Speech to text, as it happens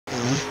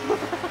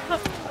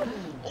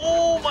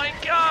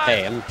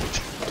Hey,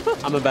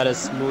 I'm about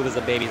as smooth as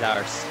a baby's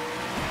arse.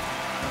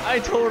 I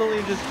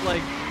totally just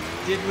like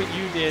did what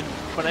you did,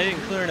 but I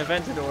didn't clear an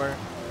Aventador.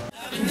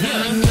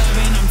 I'm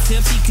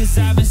tipsy cause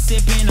I've been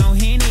sipping on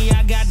Henny.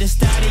 I got the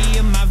study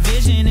of my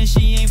vision and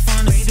she ain't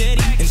from the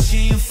city. And she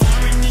ain't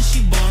foreign and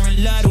she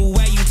boring. Love the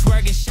way you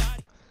twerk it,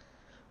 shot.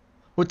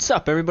 What's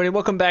up, everybody?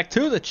 Welcome back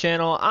to the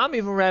channel. I'm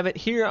WeRabbitz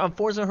here on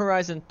Forza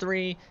Horizon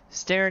 3,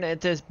 staring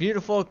at this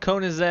beautiful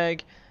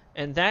Koenigsegg.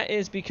 And that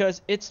is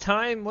because it's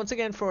time once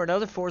again for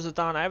another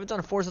Forzathon. I haven't done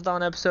a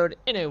Forzathon episode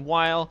in a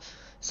while.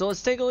 So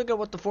let's take a look at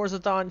what the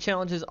Forzathon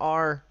challenges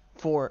are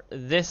for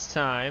this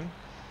time.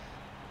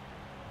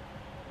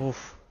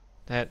 Oof,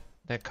 that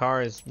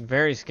car is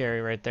very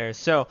scary right there.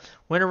 So,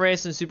 winter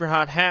race and super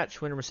hot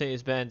hatch, winter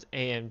Mercedes-Benz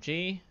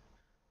AMG.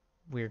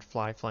 Weird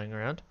fly flying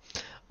around.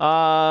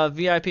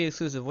 VIP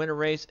exclusive winter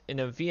race in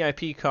a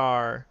VIP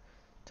car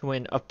to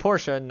win a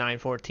Porsche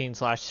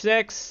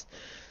 914/6.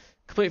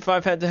 Complete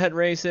 5 head-to-head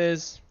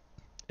races.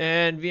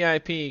 And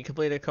VIP,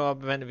 complete a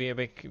co-op event via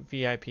a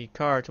VIP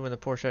car to win the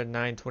Porsche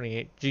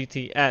 928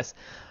 GTS.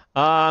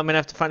 I'm going to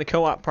have to find a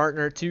co-op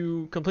partner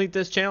to complete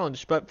this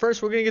challenge. But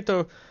first, we're going to get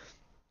the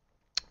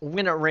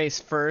winner race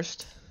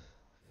first.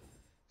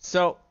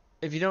 So,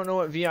 if you don't know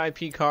what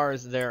VIP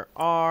cars there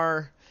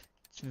are,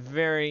 it's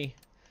very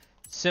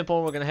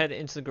simple. We're going to head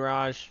into the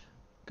garage,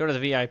 go to the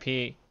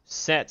VIP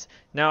sets.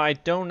 Now, I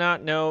do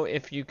not know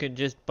if you could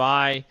just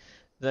buy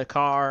the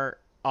car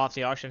off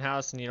the auction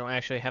house and you don't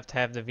actually have to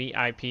have the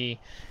VIP,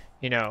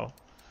 you know,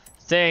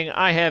 thing.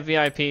 I have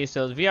VIP,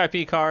 so the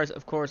VIP cars,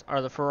 of course,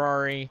 are the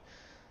Ferrari,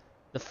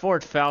 the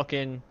Ford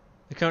Falcon,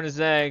 the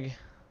Koenigsegg,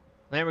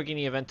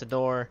 Lamborghini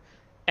Aventador,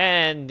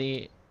 and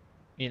the,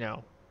 you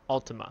know,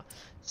 Ultima.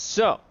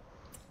 So,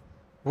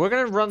 we're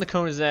going to run the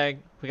Koenigsegg.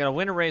 We got to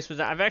win a race with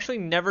that. I've actually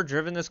never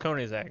driven this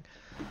Koenigsegg.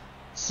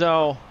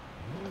 So,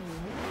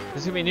 this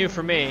is going to be new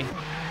for me.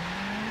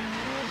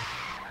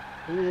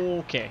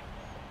 Okay.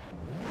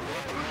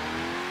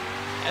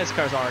 This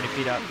car's already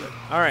beat up.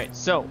 Alright,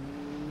 so,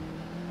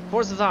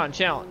 Forzathon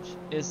challenge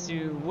is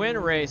to win a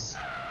race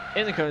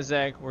in the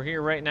Koenigsegg. We're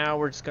here right now.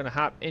 We're just going to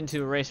hop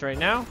into a race right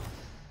now.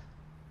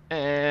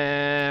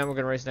 And we're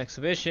going to race an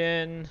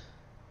exhibition.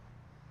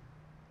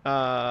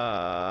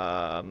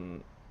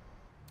 South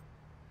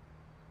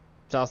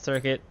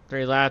Circuit,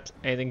 3 laps,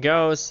 anything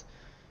goes.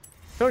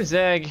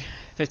 Koenigsegg,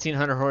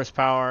 1500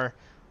 horsepower,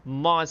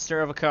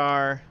 monster of a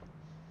car.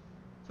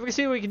 So we can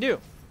see what we can do.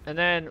 And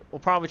then we'll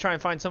probably try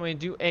and find somebody to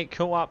do a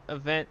co-op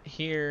event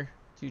here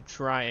to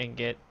try and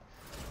get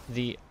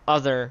the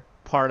other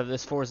part of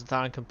this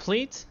Forzathon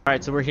complete.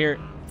 Alright, so we're here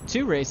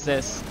to race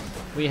this.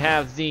 We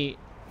have the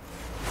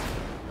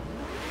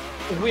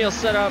wheel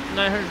setup,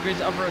 900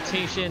 degrees of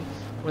rotation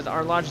with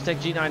our Logitech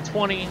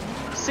g920,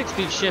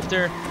 6-speed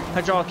shifter,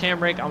 hydraulic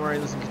handbrake, I'm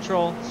already losing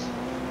control.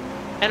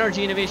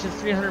 NRG Innovations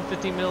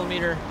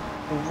 350mm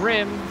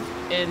rim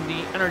in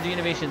the NRG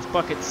Innovations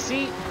bucket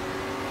seat.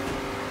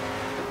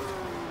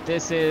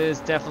 This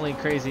is definitely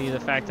crazy, the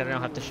fact that I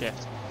don't have to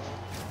shift.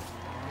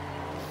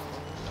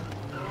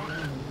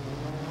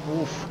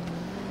 Oof.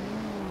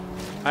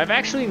 I've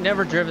actually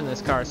never driven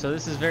this car, so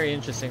this is very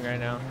interesting right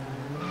now.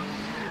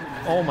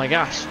 Oh my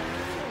gosh.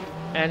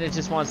 And it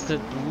just wants to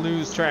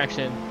lose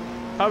traction.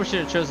 Probably should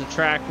have chosen a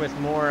track with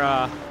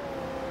more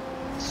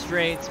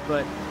straights,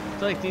 but I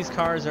feel like these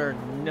cars are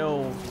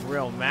no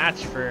real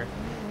match for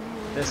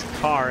this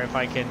car if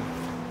I can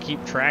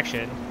keep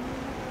traction.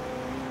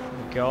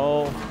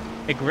 Go.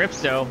 It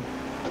grips though,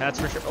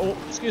 that's for sure. Oh,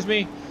 excuse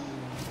me.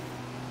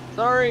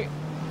 Sorry.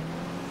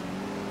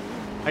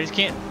 I just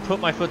can't put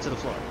my foot to the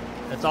floor.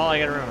 That's all I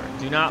gotta remember.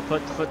 Do not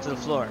put the foot to the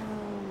floor.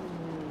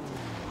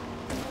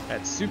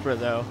 That Supra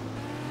though.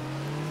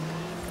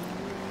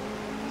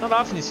 Not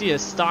often you see a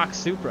stock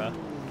Supra.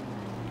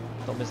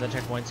 Don't miss that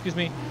checkpoint. Excuse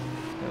me.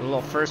 A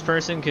little first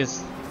person,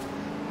 because,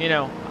 you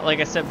know,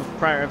 like I said before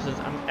prior episodes,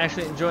 I'm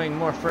actually enjoying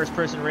more first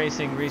person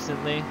racing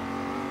recently.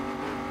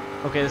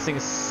 Okay, this thing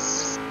is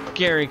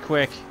scary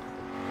quick.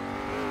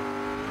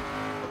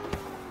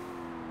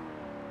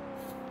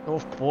 Oh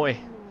boy.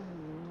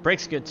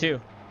 Brakes good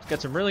too. It's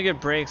got some really good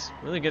brakes,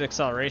 really good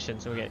acceleration,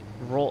 so we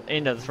roll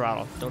into the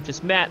throttle. Don't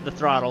just mat the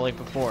throttle like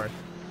before.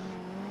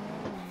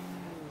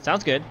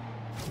 Sounds good.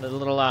 The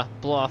little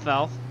blow-off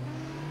valve.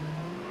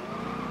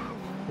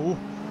 Ooh.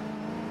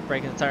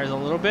 Breaking the tires a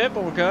little bit,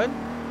 but we're good.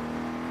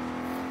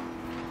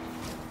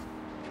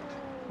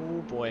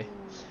 Oh boy.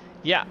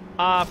 Yeah,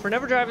 for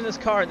never driving this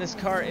car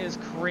is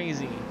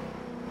crazy.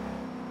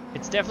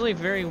 It's definitely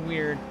very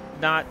weird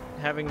not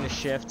having the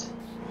shift.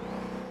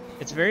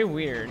 It's very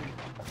weird,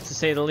 to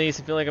say the least.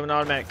 I feel like I'm an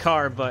automatic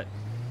car, but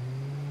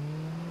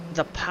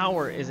the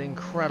power is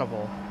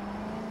incredible.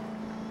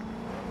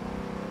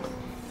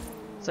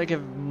 It's like a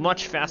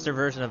much faster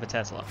version of a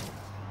Tesla.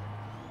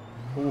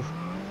 Ooh.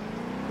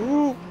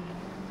 Ooh.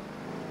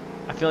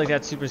 I feel like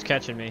that Supra's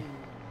catching me.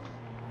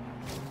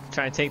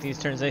 Try and take these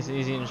turns nice and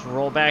easy and just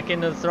roll back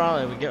into the throttle.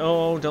 There we go.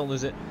 Oh, don't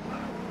lose it.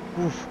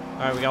 Oof.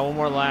 Alright, we got one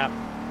more lap.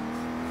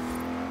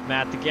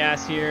 Mat the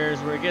gas here is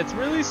where it gets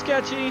really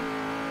sketchy.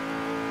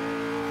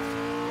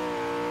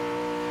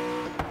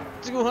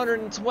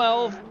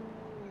 212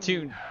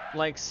 to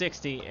like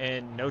 60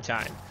 in no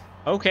time.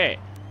 Okay,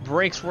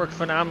 brakes work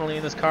phenomenally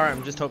in this car.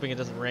 I'm just hoping it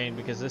doesn't rain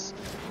because this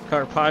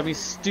car would probably be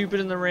stupid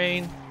in the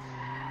rain.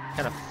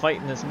 Kind of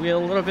fighting this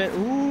wheel a little bit.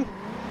 Ooh.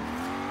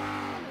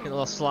 Get a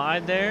little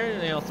slide there.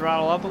 You know,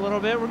 throttle up a little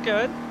bit. We're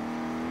good.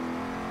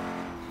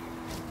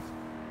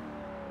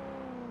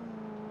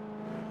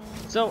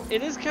 So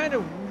it is kind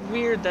of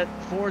weird that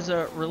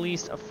Forza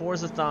released a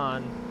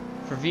Forzathon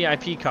for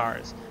VIP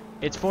cars.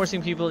 It's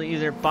forcing people to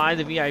either buy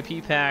the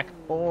VIP pack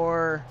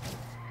or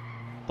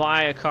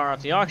buy a car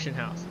off the auction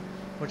house,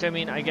 which I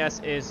mean, I guess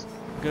is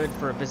good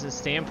for a business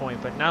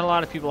standpoint, but not a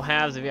lot of people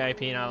have the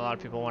VIP, not a lot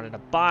of people wanted to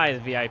buy the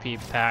VIP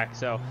pack,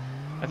 so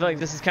I feel like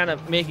this is kind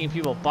of making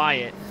people buy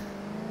it.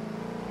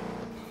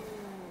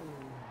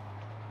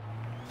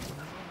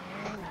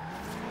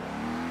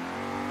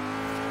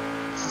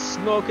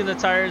 Smoking the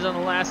tires on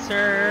the last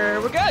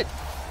turn. We're good.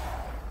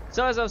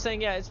 So as I was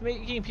saying, yeah, it's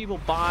making people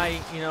buy,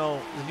 you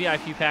know, the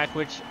VIP pack,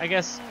 which I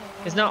guess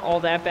is not all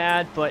that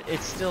bad, but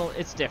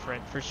it's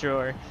different for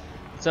sure.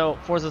 So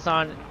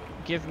Forzathon,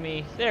 give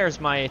me, there's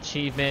my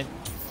achievement.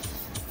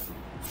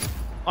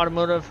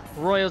 Automotive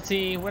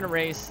royalty, win a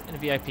race in a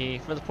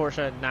VIP for the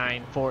Porsche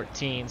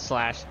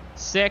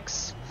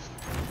 914/6.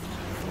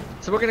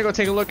 So we're gonna go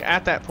take a look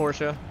at that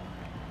Porsche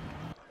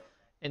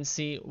and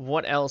see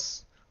what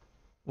else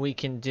we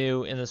can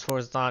do in this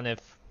Forzathon if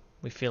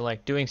we feel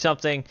like doing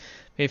something.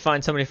 Maybe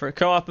find somebody for a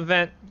co-op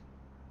event.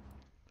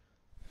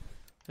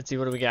 Let's see,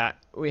 what do we got?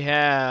 We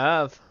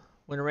have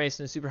win a race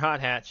in a super hot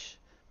hatch.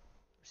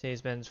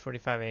 Mercedes-Benz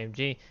 45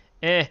 AMG.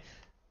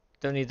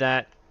 Don't need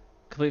that.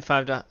 Complete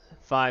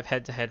 5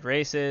 head-to-head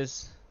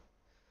races.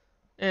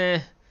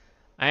 I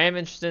am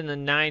interested in the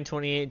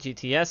 928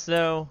 GTS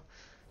though,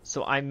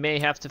 so I may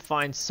have to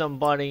find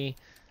somebody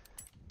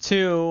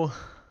to,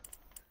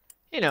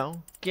 you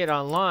know, get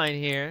online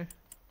here.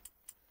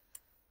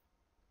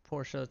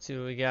 Porsche, let's see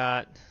what we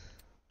got.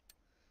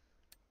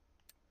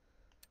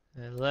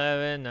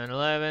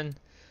 911.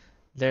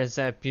 There's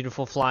that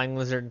beautiful flying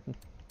lizard.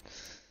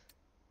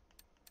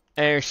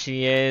 There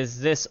she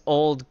is. This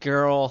old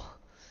girl.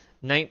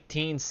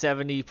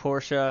 1970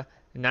 Porsche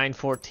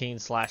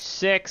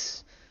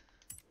 914/6.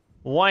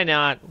 Why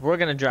not? We're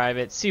going to drive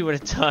it, see what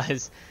it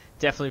does.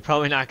 Definitely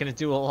probably not going to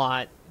do a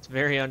lot. It's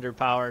very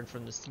underpowered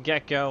from the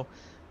get-go.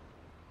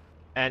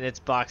 And it's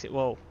boxy.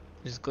 Whoa,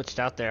 just glitched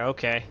out there.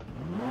 Okay.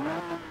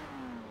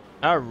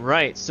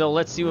 Alright, so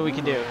let's see what we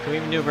can do. Can we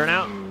even do a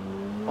burnout?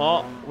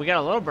 Oh, we got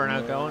a little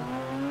burnout going.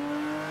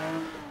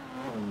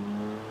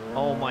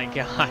 Oh my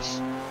gosh.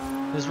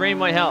 This rain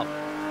might help.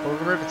 We're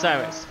gonna rip it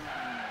sideways.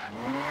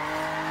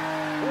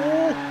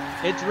 Ooh,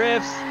 it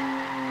drifts.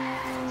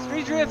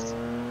 Street drift.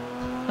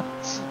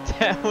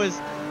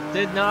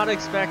 Did not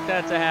expect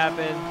that to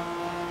happen.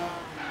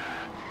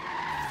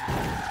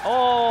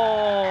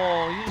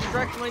 Oh, you just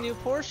wrecked my new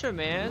Porsche,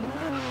 man.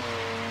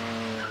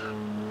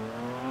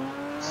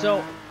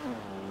 So,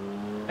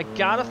 I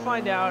gotta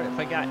find out if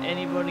I got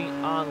anybody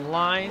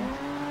online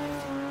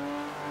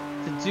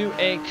to do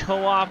a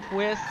co-op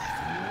with.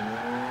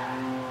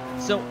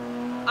 So,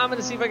 I'm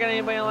gonna see if I got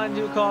anybody online to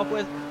do a co-op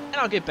with, and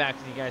I'll get back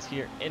with you guys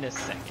here in a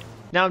second.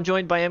 Now I'm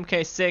joined by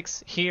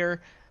MK6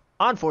 here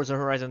on Forza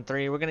Horizon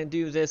 3. We're gonna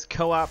do this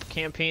co-op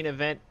campaign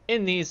event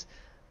in these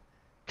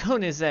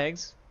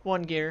Koenigsegg's.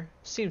 One gear.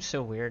 Seems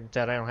so weird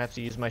that I don't have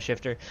to use my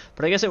shifter,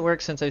 but I guess it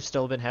works since I've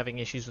still been having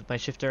issues with my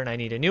shifter and I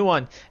need a new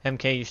one.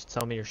 MK, you should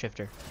sell me your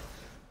shifter.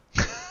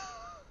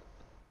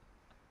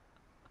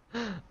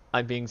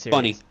 I'm being serious.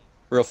 Funny.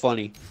 Real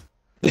funny.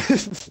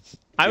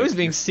 I was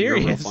being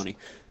serious. You're real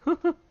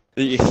funny.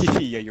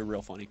 Yeah, you're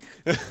real funny.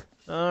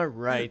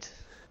 Alright.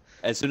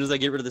 As soon as I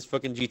get rid of this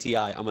fucking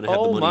GTI, I'm gonna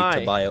have the money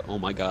to buy a... Oh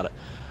my god.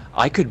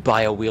 I could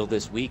buy a wheel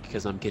this week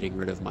because I'm getting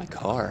rid of my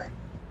car.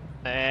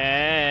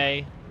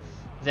 Hey.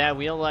 That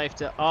wheel life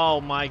to... Oh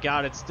my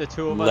god, it's the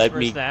two of us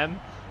versus them.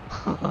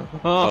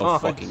 Oh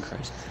fucking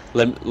Christ.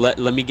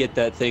 Let me get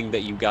that thing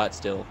that you got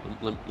still.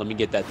 Let me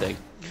get that thing.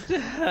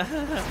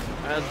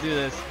 Let's do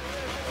this.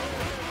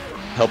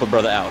 Help a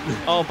brother out.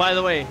 Oh, by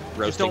the way,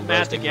 just don't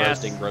mat the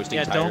gas. Roasting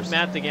yeah, tires. Don't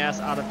mat the gas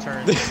out of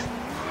turn.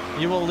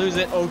 You will lose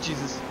it. Oh,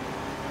 Jesus.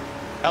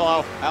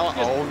 Hello.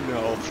 Oh,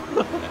 no.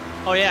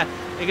 Oh, yeah.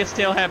 It gets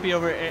tail happy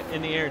over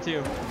in the air,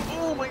 too.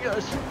 Oh, my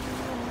gosh.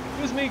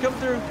 It was me coming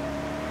through.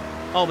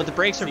 Oh, but the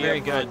brakes are very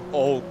good.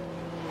 Oh.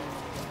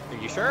 Are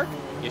you sure?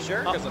 You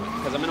sure? Because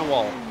I'm in a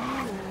wall.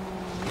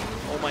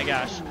 Oh, my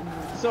gosh.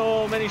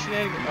 So many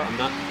shenanigans.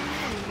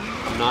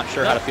 Oh. I'm not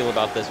sure how to feel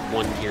about this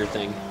one gear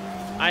thing.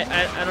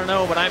 I don't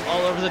know, but I'm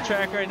all over the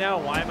track right now.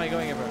 Why am I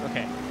going over?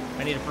 Okay.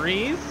 I need to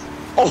breathe.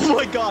 Oh,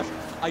 my gosh.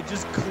 I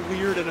just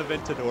cleared an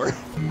Aventador.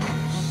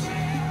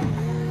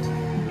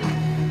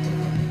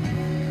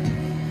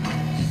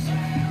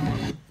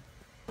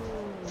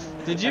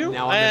 Did you?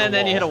 And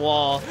then you hit a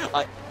wall.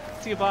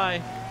 See you, bye.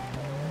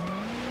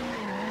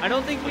 I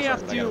don't think we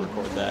have to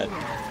record that.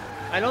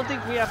 I don't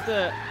think we have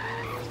to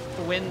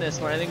win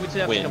this one. I think we just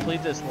have to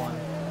complete this one.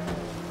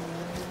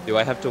 Do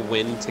I have to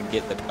win to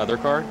get the other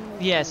car?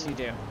 Yes, you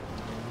do.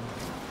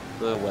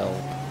 Well.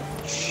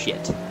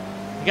 Shit.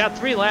 You got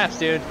 3 laps,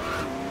 dude.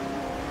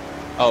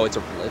 Oh, it's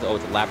a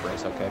lap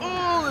race. Okay.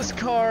 Oh, this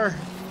car.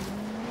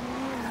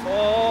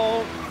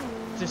 Oh,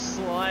 just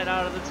slide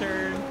out of the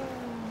turn.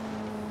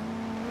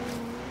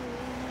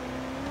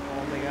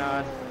 Oh my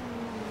god.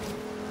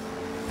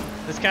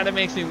 This kind of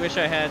makes me wish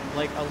I had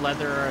like a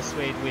leather or a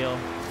suede wheel.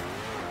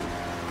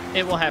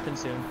 It will happen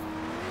soon.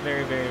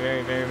 Very, very,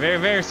 very, very, very,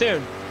 very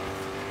soon.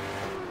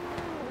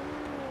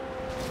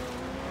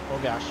 Oh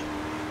gosh.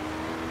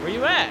 Where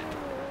you at?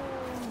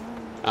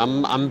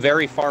 I'm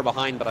very far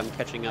behind, but I'm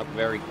catching up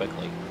very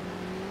quickly.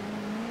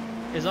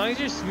 As long as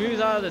you're smooth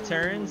out of the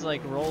turns,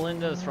 like roll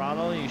into the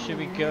throttle, you should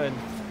be good.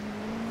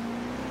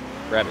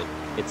 Rabbit,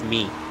 it's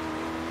me.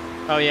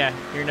 Oh yeah,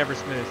 you're never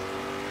smooth.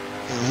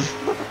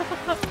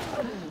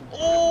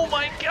 Oh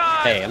my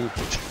god! Hey,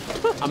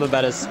 I'm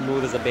about as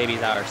smooth as a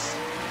baby's arse.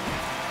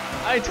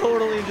 I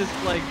totally just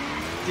like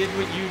did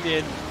what you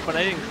did, but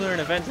I didn't clear an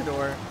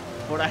Aventador,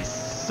 but I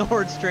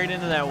soared straight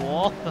into that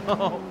wall.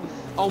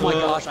 Oh my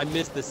gosh, I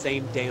missed the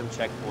same damn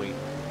checkpoint.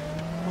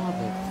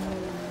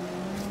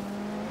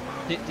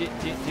 Do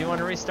you want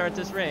to restart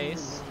this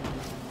race?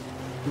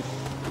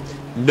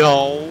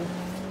 No.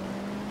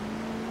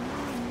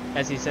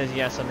 As he says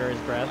yes under his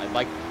breath.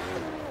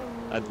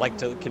 I'd like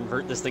to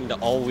convert this thing to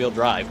all-wheel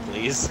drive,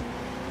 please.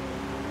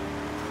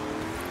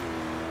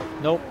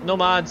 Nope, no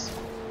mods.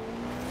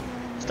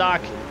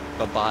 Stock.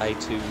 Bye-bye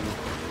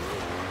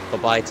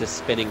to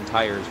spinning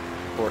tires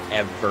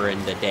forever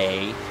and a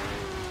day.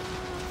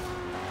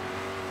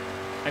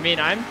 I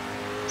mean, I'm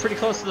pretty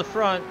close to the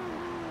front.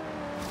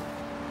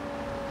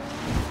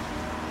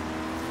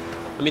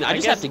 I mean, I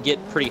just have to get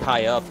pretty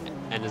high up,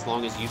 and as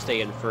long as you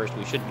stay in first,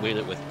 we should win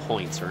it with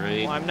points,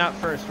 right? Well, I'm not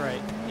first, right?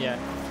 Yeah.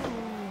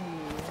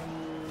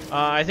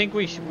 I think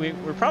we're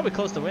probably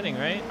close to winning,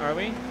 right? Are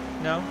we?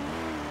 No?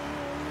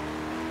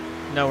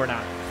 No, we're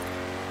not.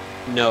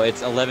 No,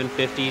 it's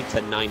 1150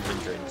 to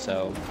 900,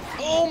 so...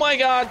 Oh my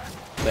god!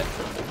 But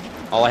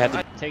all I have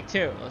to... Take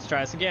 2. Let's try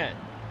this again.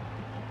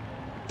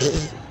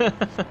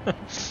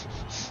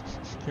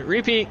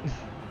 Repeat.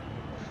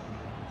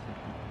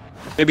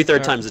 Maybe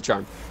third time's the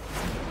charm.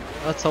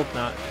 Let's hope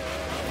not.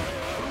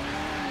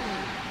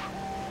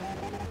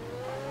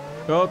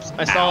 Oops,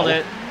 I stalled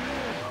it.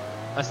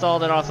 I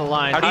stalled it off the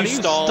line. How do you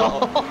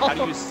stall? How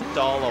do you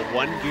stall a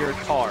one-gear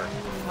car?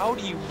 How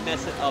do you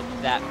mess it up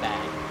that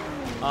bad?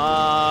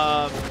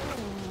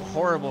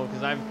 Horrible,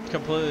 because I've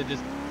completely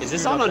just... Is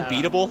this on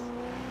unbeatable?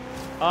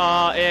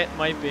 It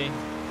might be.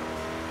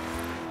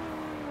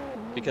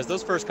 Because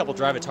those first couple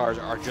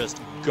drivatars are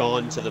just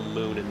gone to the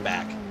moon and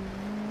back.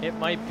 It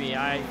might be.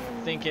 I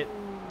think it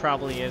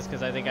probably is,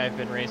 because I think I've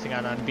been racing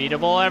on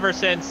unbeatable ever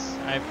since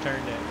I've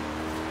turned it.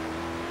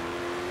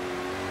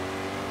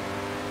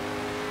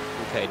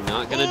 Okay,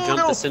 not gonna jump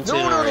the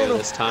Centenario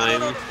this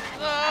time.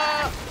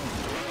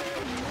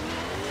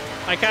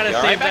 I kind of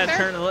saved that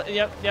turn.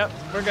 Yep,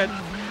 we're good.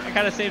 I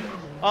kind of saved.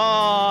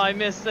 Oh, I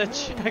missed the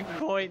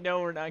checkpoint.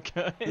 No, we're not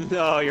good.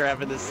 No, you're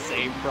having the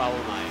same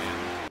problem I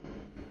am.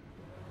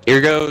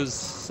 Here goes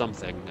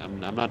something.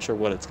 I'm not sure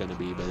what it's gonna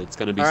be, but it's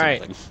gonna be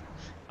something. Right.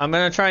 I'm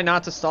gonna try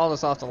not to stall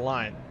this off the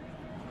line.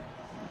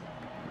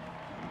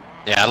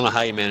 Yeah, I don't know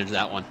how you managed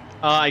that one.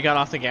 I got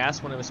off the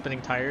gas when it was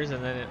spinning tires,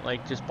 and then it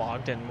like just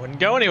bogged and wouldn't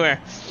go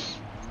anywhere.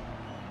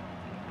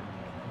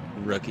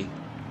 Rookie.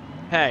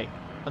 Hey,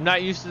 I'm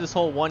not used to this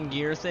whole one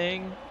gear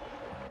thing.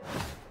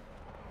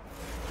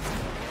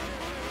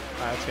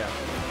 Alright, let's go.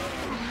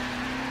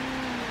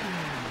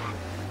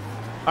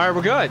 Alright,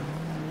 we're good.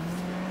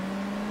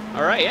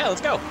 Alright, yeah,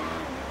 let's go.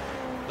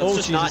 Let's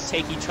just Jesus. not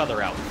take each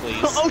other out, please.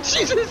 Oh,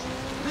 Jesus!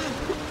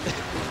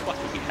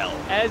 Fucking hell.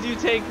 As you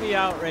take me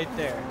out right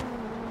there.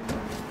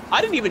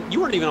 You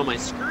weren't even on my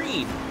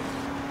screen.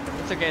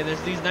 It's okay,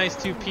 there's these nice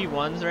 2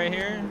 P1s right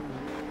here.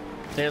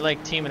 They're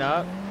like teaming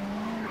up.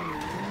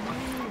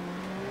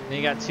 Then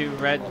you got 2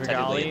 red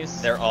Regalis.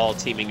 They're all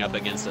teaming up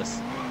against us.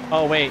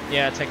 Oh wait,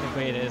 yeah,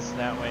 technically it is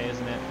that way,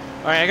 isn't it?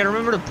 Alright, I gotta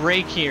remember to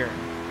brake here.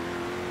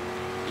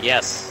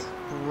 Yes.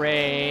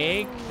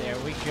 Brake. There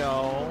we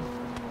go.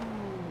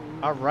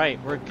 Alright,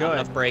 we're good. Not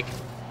enough brake.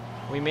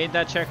 We made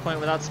that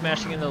checkpoint without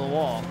smashing into the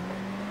wall.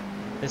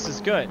 This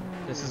is good.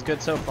 This is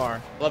good so far.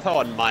 I love how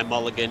on my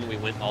mulligan we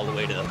went all the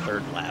way to the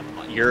 3rd lap.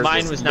 Yours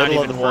Mine was not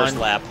middle even of the first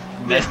one. lap.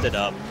 Messed it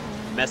up.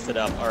 Messed it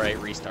up. Alright,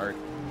 restart.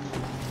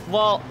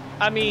 Well,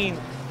 I mean...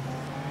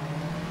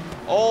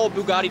 Oh,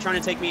 Bugatti trying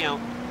to take me out.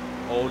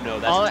 Oh no,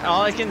 that's...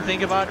 All I can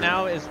think about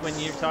now is when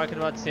you're talking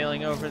about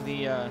sailing over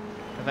the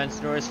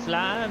Aventadors.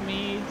 Fly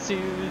me to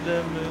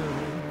the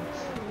moon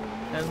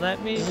and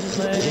let me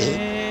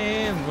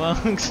play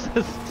amongst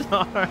the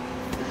stars.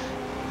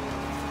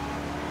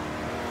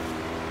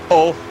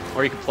 Oh,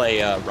 or you could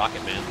play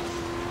Rocket Man.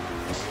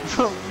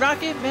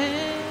 Rocket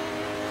Man!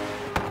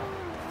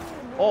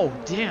 Oh,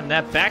 damn,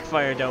 that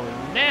backfire though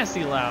was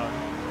nasty loud.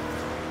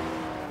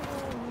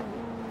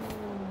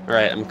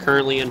 Alright, I'm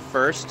currently in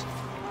first.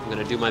 I'm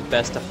gonna do my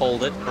best to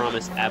hold it.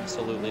 Promise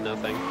absolutely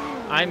nothing.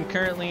 I'm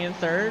currently in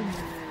 3rd.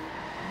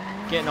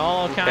 Getting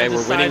all kinds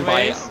of we're winning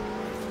sideways.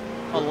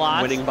 A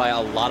lot. Winning by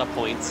a lot of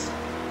points.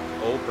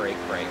 Oh, brake.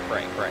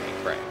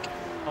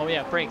 Oh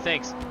yeah, brake.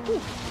 Thanks.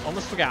 Whew,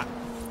 almost forgot.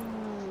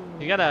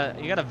 You got a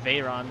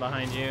Veyron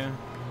behind you.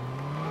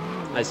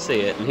 I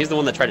see it, and he's the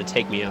one that tried to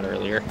take me out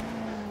earlier.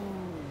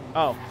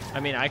 Oh, I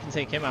mean, I can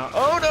take him out.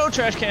 Oh no,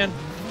 trash can!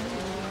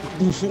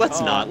 Let's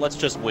not. Let's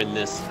just win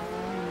this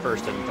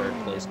first and third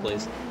place,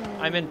 please.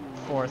 I'm in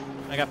fourth.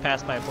 I got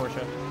passed by a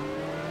Porsche.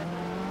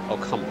 Oh,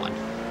 come on.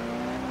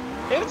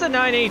 It's a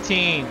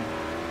 918.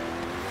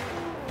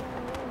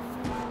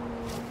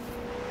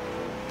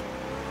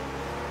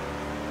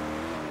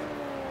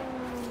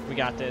 We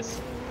got this.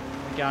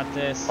 We got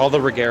this. All the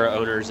Regera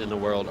owners in the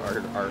world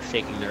are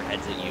shaking their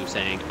heads at you,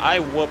 saying, "I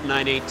whoop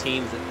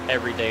 918s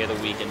every day of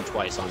the week and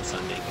twice on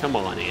Sunday." Come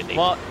on, Andy.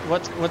 Well,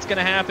 what's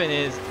gonna happen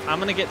is I'm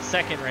gonna get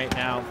second right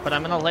now, but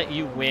I'm gonna let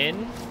you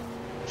win,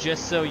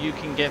 just so you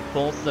can get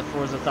both the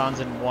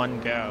Forzathons in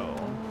one go.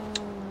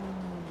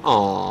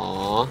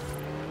 Aww.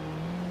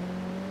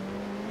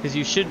 Because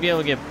you should be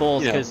able to get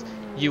both, because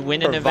you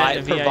win an event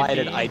in VIP.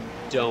 Provided I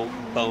don't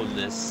bone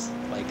this,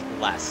 like,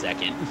 last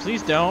second.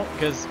 Please don't,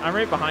 because I'm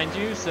right behind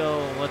you,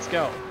 so let's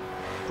go.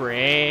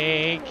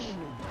 Brake.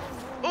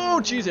 Oh,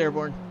 geez,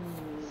 airborne.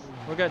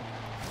 We're good.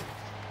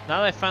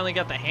 Now that I finally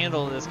got the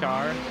handle of this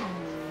car.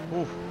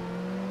 Oof.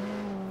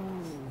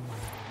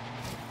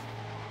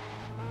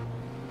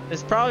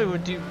 This probably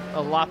would do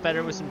a lot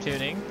better with some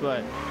tuning,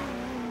 but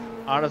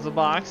out of the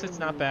box, it's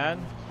not bad.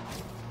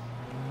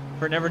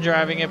 For never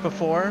driving it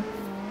before.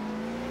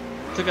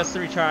 Took us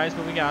 3 tries,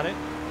 but we got it.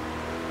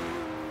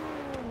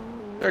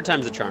 Third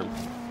time's a charm.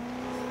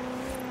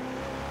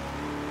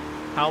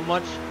 How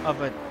much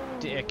of a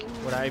dick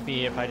would I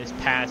be if I just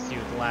passed you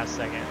at the last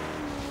second?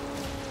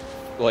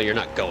 Well, you're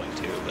not going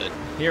to, but...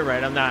 You're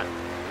right, I'm not.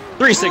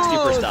 360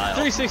 for style.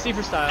 360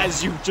 for style.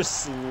 As you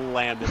just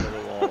slammed into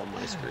the wall on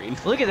my screen.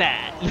 Look at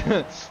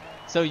that.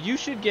 So you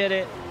should get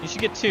it. You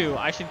should get 2.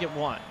 I should get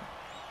 1.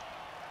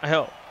 I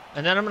hope.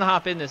 And then I'm going to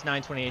hop in this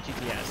 928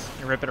 GTS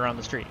and rip it around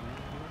the street.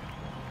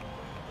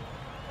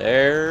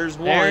 There's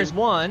 1. There's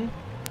 1.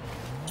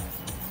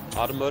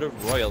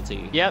 Automotive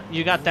royalty. Yep,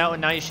 you got that one.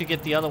 Now you should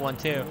get the other one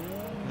too.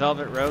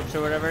 Velvet ropes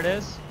or whatever it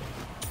is.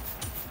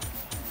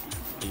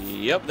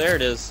 Yep, there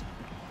it is.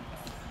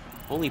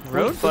 Only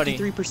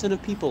 53%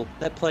 of people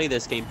that play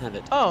this game have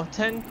it. Oh,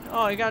 10.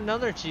 Oh, I got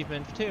another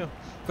achievement too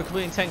for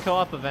completing 10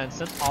 co-op events.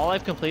 That's all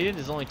I've completed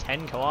is only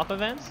 10 co-op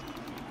events.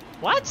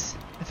 What?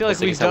 I feel like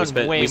we've done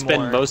way more. We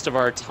spend most of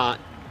our time.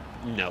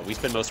 No, we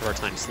spend most of our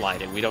time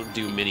sliding. We don't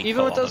do mini.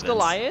 Even with those events.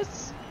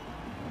 Goliaths.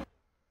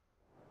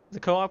 The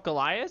co-op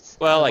Goliaths?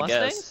 Well, I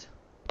guess.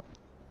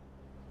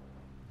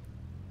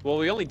 Well,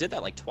 we only did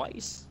that like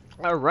twice.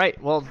 All right.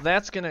 Well,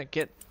 that's gonna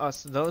get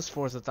us those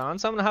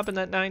Forzathons. So I'm gonna hop in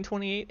that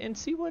 928 and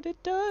see what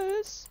it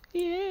does.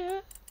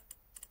 Yeah.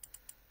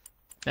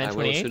 I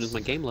will as soon as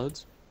my game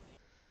loads.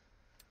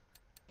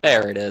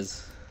 There it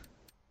is.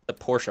 The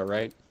Porsche,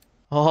 right?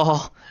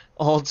 Oh,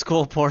 old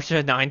school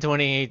Porsche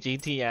 928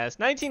 GTS,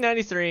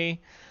 1993.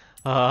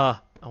 I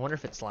wonder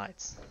if it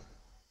slides.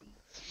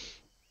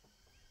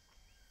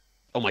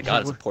 Oh my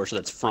God, it's a Porsche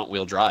that's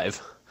front-wheel drive.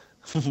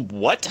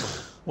 What?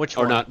 Which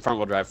one? Or not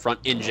front-wheel drive, front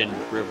engine,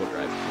 rear-wheel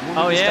drive.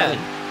 Oh yeah.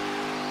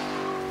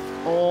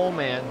 Oh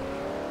man,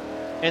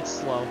 it's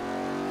slow.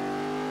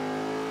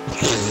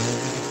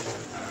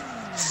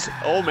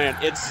 Oh man,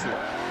 it's slow.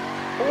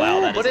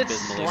 Wow, that is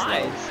abysmally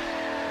slow.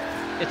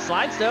 It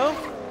slides though.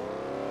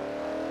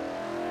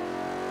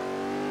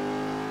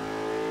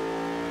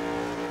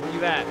 Where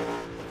you at?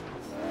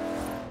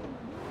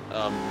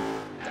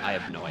 I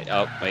have no idea.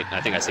 Oh, wait, I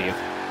think I see you.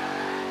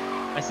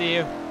 I see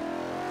you.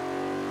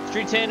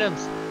 Street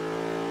tandems.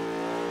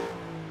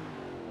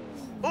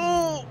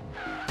 Oh!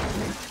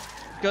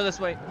 Go this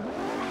way.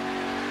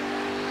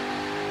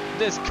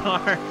 This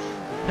car.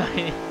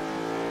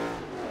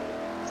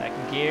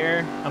 Second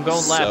gear. I'm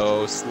going left.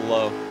 So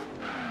slow.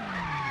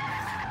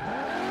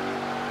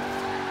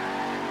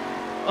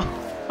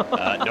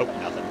 Nope,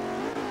 nothing.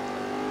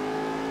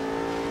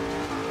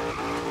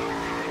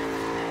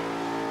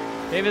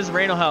 Maybe this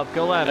rain will help.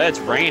 Go left. It's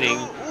raining.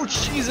 Oh,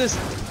 Jesus.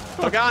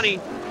 Pagani.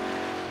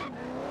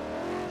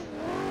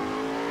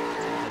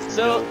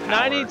 So,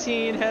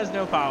 918 has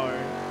no power.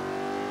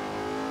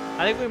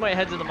 I think we might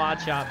head to the mod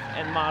shop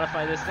and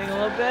modify this thing a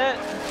little bit.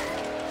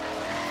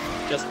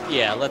 Just,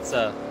 yeah, let's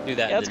do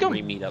that and then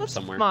re-meet up let's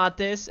somewhere. Mod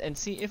this and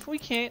see if we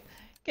can't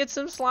get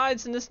some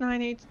slides in this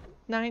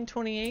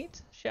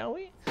 928, shall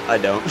we? I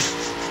don't.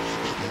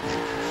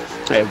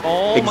 I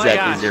have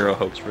exactly 0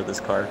 hopes for this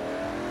car.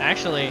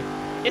 Actually,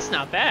 it's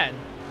not bad.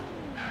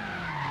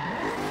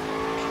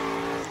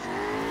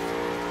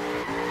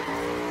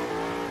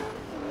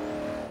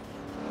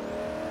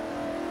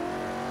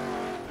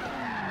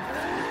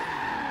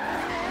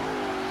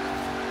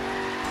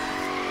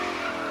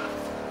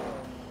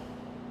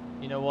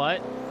 You know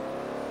what?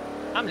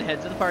 I'm gonna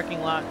head to the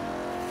parking lot.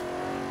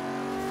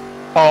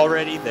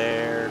 Already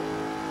there.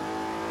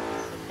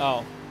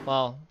 Oh,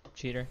 well,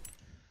 cheater.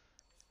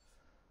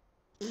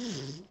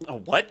 Oh,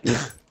 what?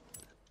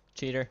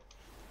 Cheater.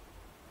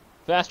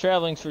 Fast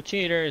traveling's for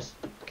cheaters.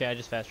 Okay, I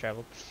just fast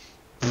traveled.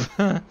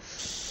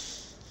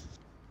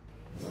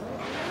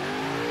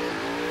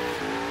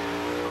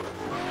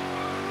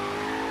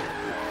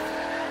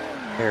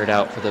 Air it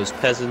out for those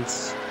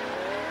peasants.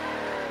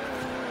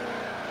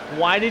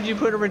 Why did you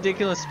put a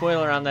ridiculous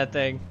spoiler on that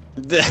thing?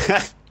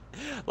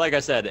 Like I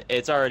said,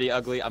 it's already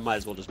ugly. I might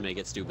as well just make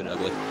it stupid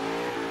ugly.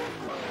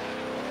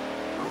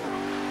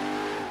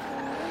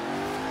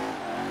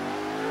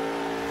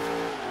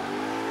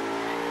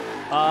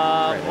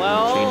 Right,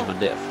 well... change my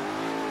diff.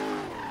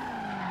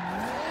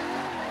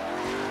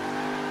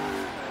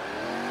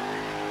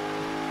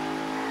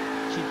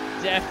 She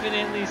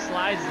definitely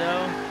slides,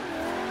 though.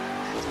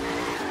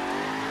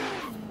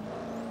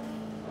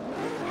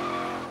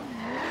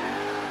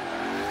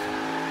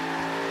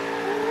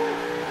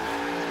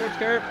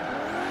 Skirt.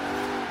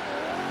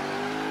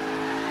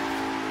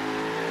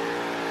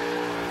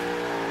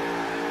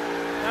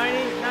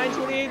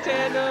 928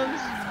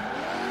 tandems.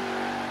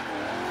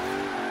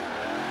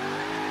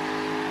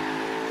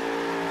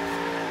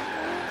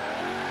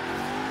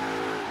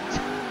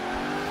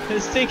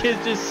 This thing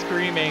is just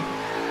screaming.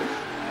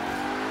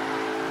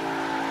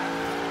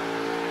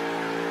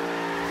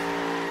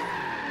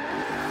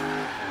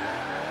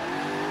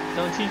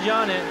 Don't T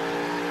John it.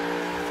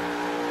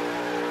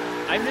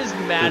 I'm just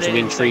mad at you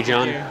mean Tree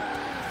John?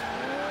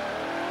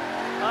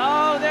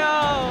 Oh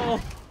no!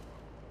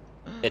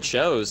 It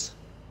shows.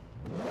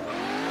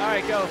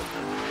 Alright, go.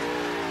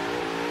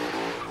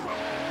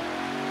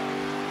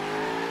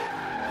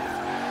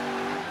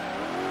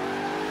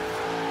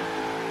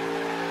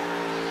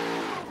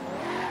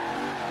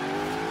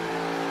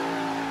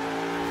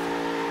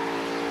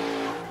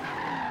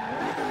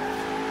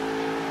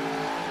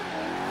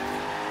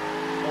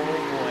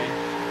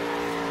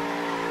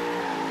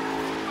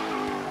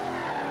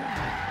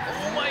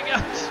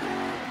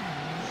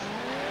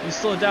 You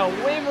slowed down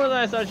way more than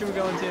I thought you were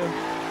going to.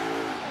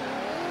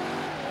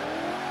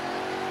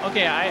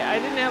 Okay, I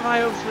didn't have high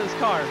hopes for this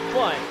car,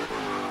 but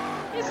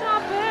it's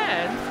not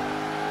bad.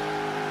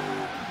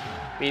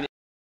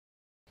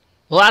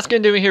 Well, that's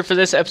going to do it here for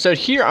this episode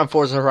here on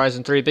Forza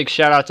Horizon 3. Big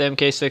shout out to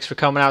MK6 for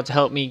coming out to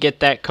help me get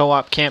that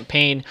co-op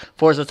campaign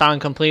Forzathon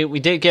complete. We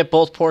did get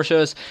both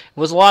Porsches. It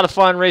was a lot of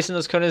fun racing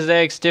those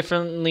Koenigsegg's.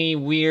 Differently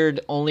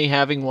weird only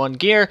having one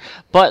gear.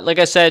 But like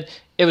I said,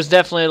 it was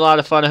definitely a lot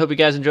of fun. I hope you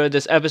guys enjoyed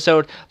this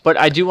episode. But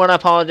I do want to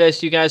apologize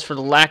to you guys for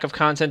the lack of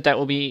content that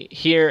will be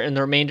here in the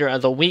remainder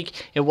of the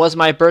week. It was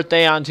my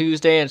birthday on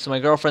Tuesday, and it's my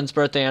girlfriend's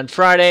birthday on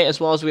Friday, as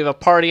well as we have a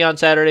party on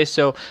Saturday.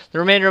 So the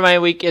remainder of my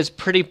week is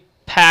pretty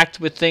packed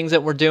with things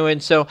that we're doing,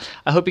 so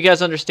I hope you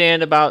guys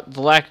understand about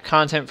the lack of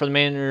content for the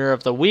remainder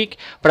of the week,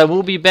 but I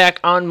will be back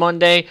on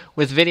Monday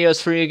with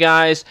videos for you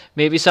guys,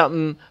 maybe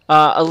something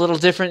a little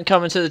different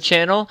coming to the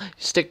channel.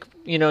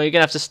 You're gonna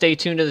have to stay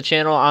tuned to the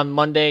channel on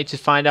Monday to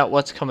find out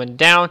what's coming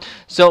down.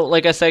 So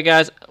like I said,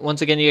 guys,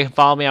 once again, you can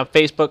follow me on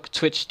Facebook,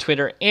 Twitch,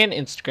 Twitter, and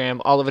Instagram,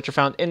 all of which are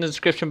found in the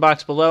description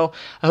box below.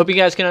 I hope you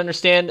guys can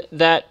understand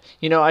that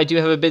I do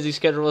have a busy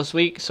schedule this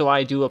week, so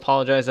I do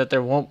apologize that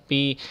there won't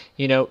be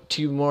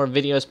 2 more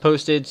videos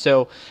posted.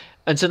 So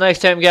until next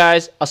time,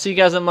 guys, I'll see you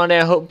guys on Monday.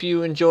 I hope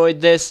you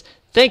enjoyed this.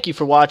 Thank you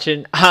for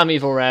watching. I'm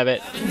Evil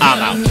Rabbit.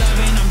 I'm out.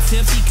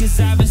 Tipsy cause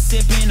I've been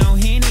sipping on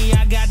Henny.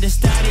 I got the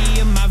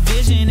study of my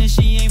vision and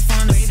she